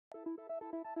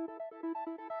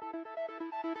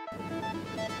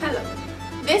Hello,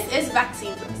 this is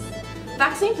Vaccine Plus.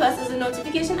 Vaccine Plus is a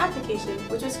notification application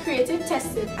which was created,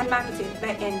 tested, and marketed by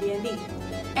NDND.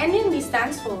 NDND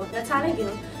stands for Natalia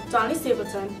Gill, Donley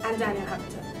Stapleton, and Daniel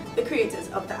Hamilton, the creators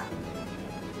of the app.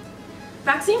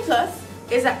 Vaccine Plus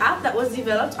is an app that was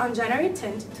developed on January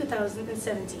 10,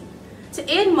 2017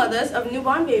 to aid mothers of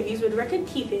newborn babies with record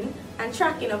keeping and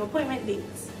tracking of appointment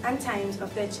dates and times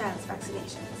of their child's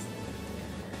vaccinations.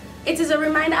 It is a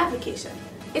reminder application.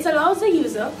 It allows the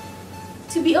user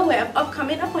to be aware of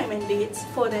upcoming appointment dates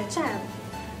for their child.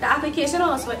 The application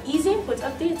allows for easy input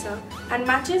of data and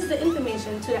matches the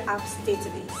information to the app's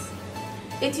database.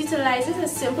 It utilizes a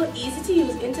simple,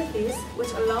 easy-to-use interface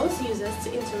which allows users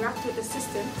to interact with the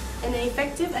system in an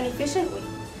effective and efficient way.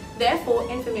 Therefore,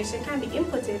 information can be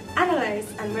inputted,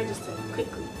 analyzed, and registered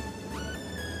quickly.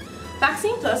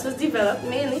 Vaccine Plus was developed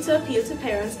mainly to appeal to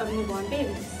parents of newborn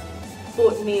babies,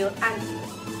 both male and female.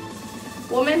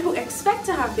 Women who expect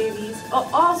to have babies, or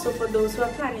also for those who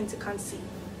are planning to conceive.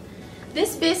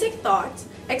 This basic thought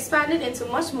expanded into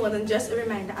much more than just a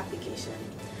reminder application.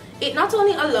 It not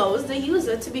only allows the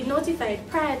user to be notified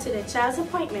prior to their child's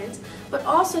appointment, but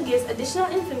also gives additional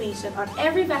information on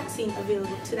every vaccine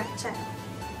available to that child.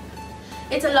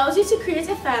 It allows you to create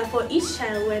a file for each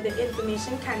child where the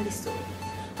information can be stored.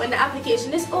 When the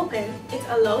application is open, it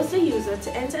allows the user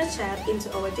to enter a child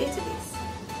into our database.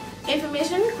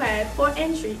 Information required for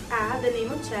entry are the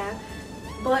name of child,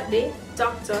 birthday,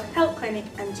 doctor, health clinic,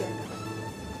 and gender.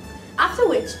 After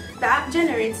which, the app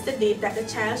generates the date that the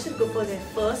child should go for their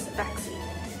first vaccine.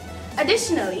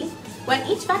 Additionally, when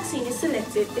each vaccine is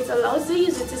selected, it allows the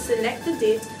user to select the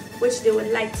date which they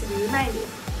would like to be reminded,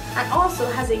 and also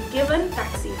has a given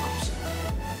vaccine option.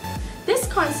 This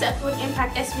concept would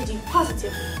impact SVG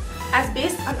positively, as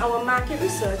based on our market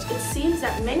research, it seems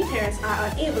that many parents are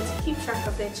unable to keep track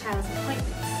of their child's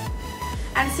appointments.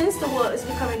 And since the world is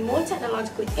becoming more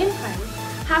technologically inclined,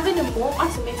 having a more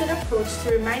automated approach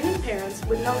to reminding parents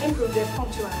would now improve their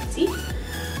punctuality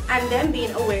and them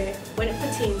being aware when it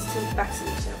pertains to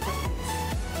vaccination appointments.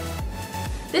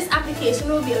 This application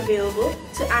will be available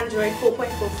to Android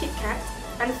 4.4 KitKat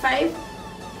and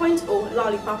 5.0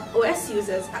 Lollipop OS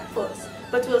users at first,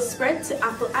 but will spread to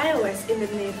Apple iOS in the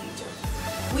near future.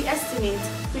 We estimate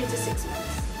 3 to 6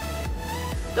 months.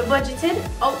 The budgeted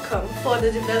outcome for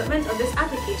the development of this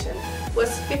application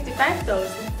was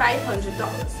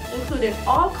 $55,500, including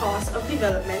all costs of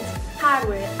development,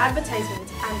 hardware,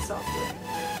 advertisement, and software.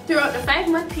 Throughout the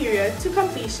 5-month period to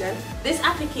completion, this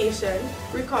application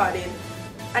recorded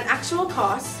an actual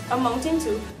cost amounting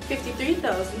to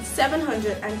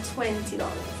 $53,720,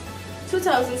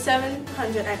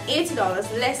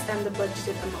 $2,780 less than the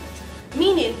budgeted amount,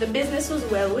 meaning the business was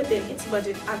well within its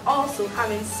budget and also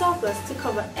having surplus to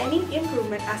cover any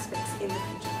improvement aspects in the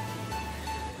future.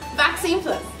 Vaccine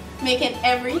Plus, making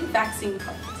every vaccine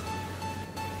count.